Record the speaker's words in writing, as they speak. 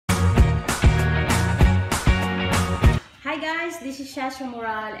Hi guys, this is Shasha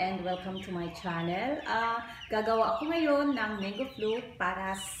Moral and welcome to my channel. Gagawa ako ngayon ng mango flute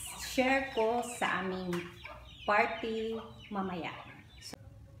para share ko sa aming party mamaya. So,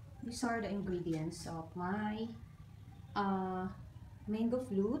 these are the ingredients of my mango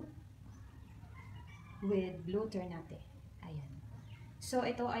flute with blue ternate. Ayan. So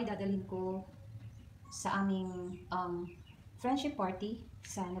ito ay dadalhin ko sa aming friendship party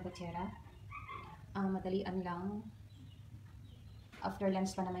sa Nabatera. Madalian lang. After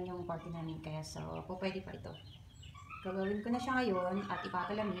lunch pa naman yung party namin, kaya so pwede pa ito. Gagawin ko na siya ngayon at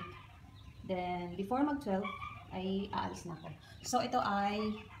ipapalamig. Then before mag 12 ay aalis na ako. So ito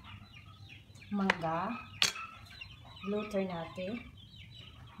ay mangga, blue ternate,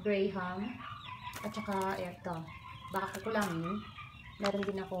 graham, at saka ito. Baka kukulangin. Meron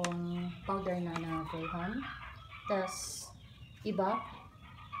din akong powder na graham. Tapos iba,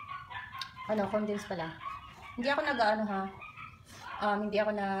 condense pala. Hindi ako nag-ano ha. Hindi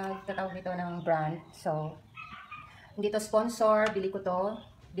ako nagtatawag nito ng brand. So, hindi to sponsor. Bili ko to.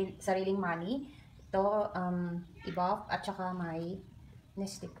 Sariling money. Ito, iba. At saka may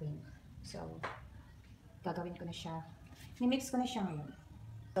Nestle cream. So, gagawin ko na siya. Mimix ko na siya ngayon.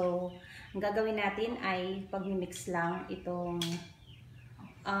 So, ang gagawin natin ay pag-mimix lang itong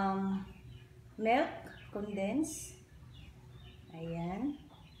milk, condense. Ayan.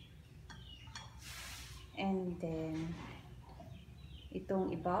 And then,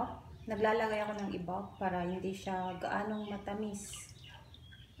 itong iba, naglalagay ako ng iba para hindi siya gaanong matamis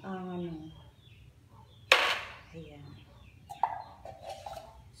ang ayan.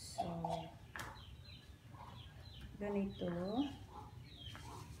 So, ganito.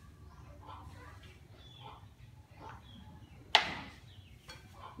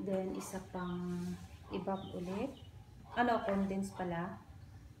 Then, isa pang iba ulit. Condense pala.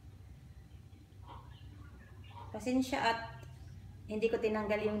 Pasensya at hindi ko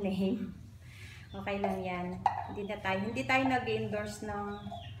tinanggal yung name. Okay lang yan. Hindi tayo nag-endorse ng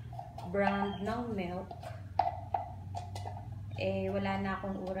brand ng milk. Wala na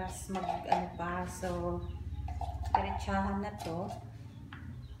akong oras pa. So, diretsahan na to.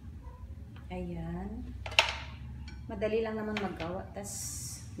 Ayan. Madali lang naman magawa. Tas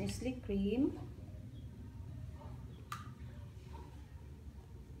Nestle cream.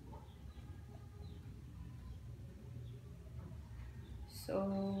 So,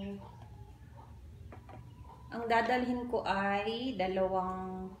 ang dadalhin ko ay 2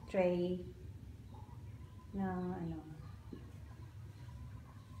 tray ng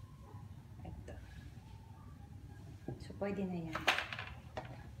ito. So, pwede na yan.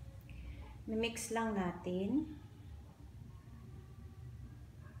 Mix lang natin.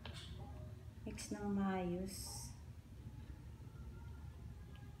 Mix ng maayos.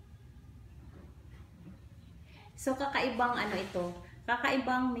 So, kakaibang ito.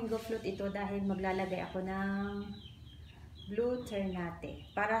 Kakaibang mango flute ito dahil maglalagay ako ng blue ternate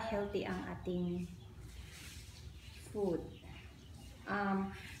para healthy ang ating food.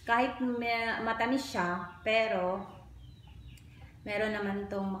 Kahit matamis siya, pero meron naman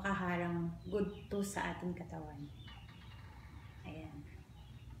tong makaharang good to sa ating katawan. Ayan.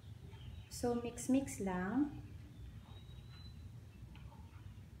 So, mix lang.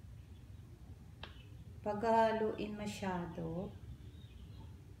 Paghaluin masyado,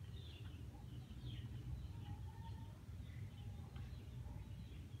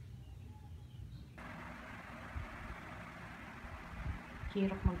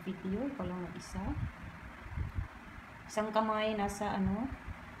 hirap mag-video, ikaw lang mag-isa. Isang kamay nasa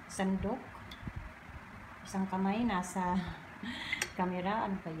sandok. Isang kamay nasa camera.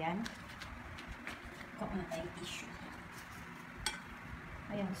 Ano pa yan? Ikaw na tayong tissue.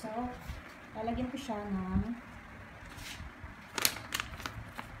 Ayan, so lalagyan ko siya ng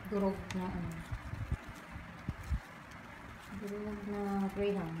durog na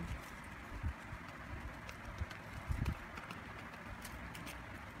graham.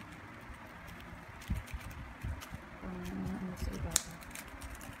 Sa iba.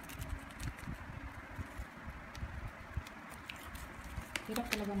 Hirap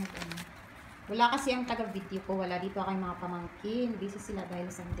talaga wala kasi ang taga-video ko. Wala dito ako yung mga pamangkin. Busy sila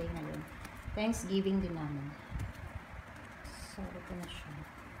dahil Sunday ngayon. Thanksgiving din namin. So, ito na siya.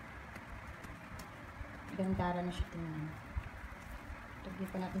 Gandara na siya tingnan.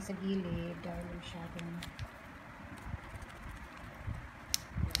 Tagyan pa natin sa gilid dahil masyadong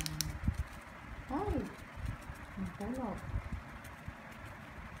ay! Ang tulog.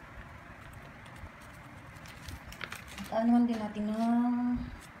 At anuhan din natin ng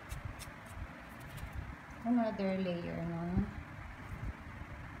another layer ng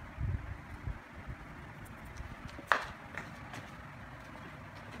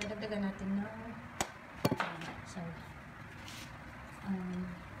dagdagan natin ng sorry.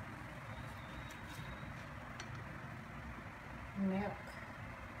 Milk.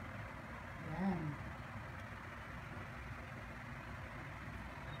 Yan.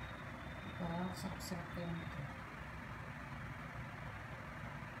 Wow, sarap-sarap ko yun ito.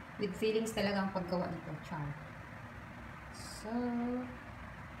 With feelings talaga ang paggawa nito, char. So,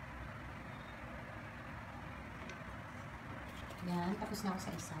 yan, tapos na ako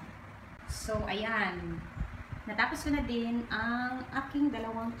sa isa. So, ayan. Natapos ko na din ang aking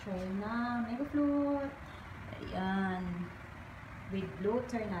dalawang tray na mango float. Ayan. With blue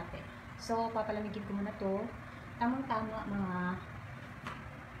ternate. So, papalamigin ko muna to. Tamang-tama mga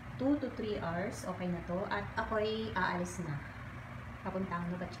 2 to 3 hours. Okay na to. At ako'y aalis na. Papuntang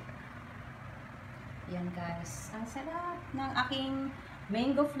Nubatera. Yan guys. Ang sarap ng aking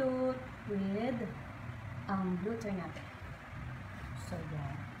mango float with blue ternate. So,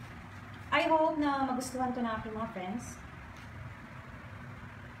 yan. I hope na magustuhan to na aking mga friends.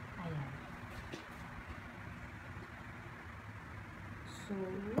 Ayan. So,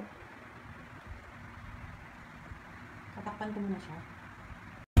 tatakpan ko muna siya.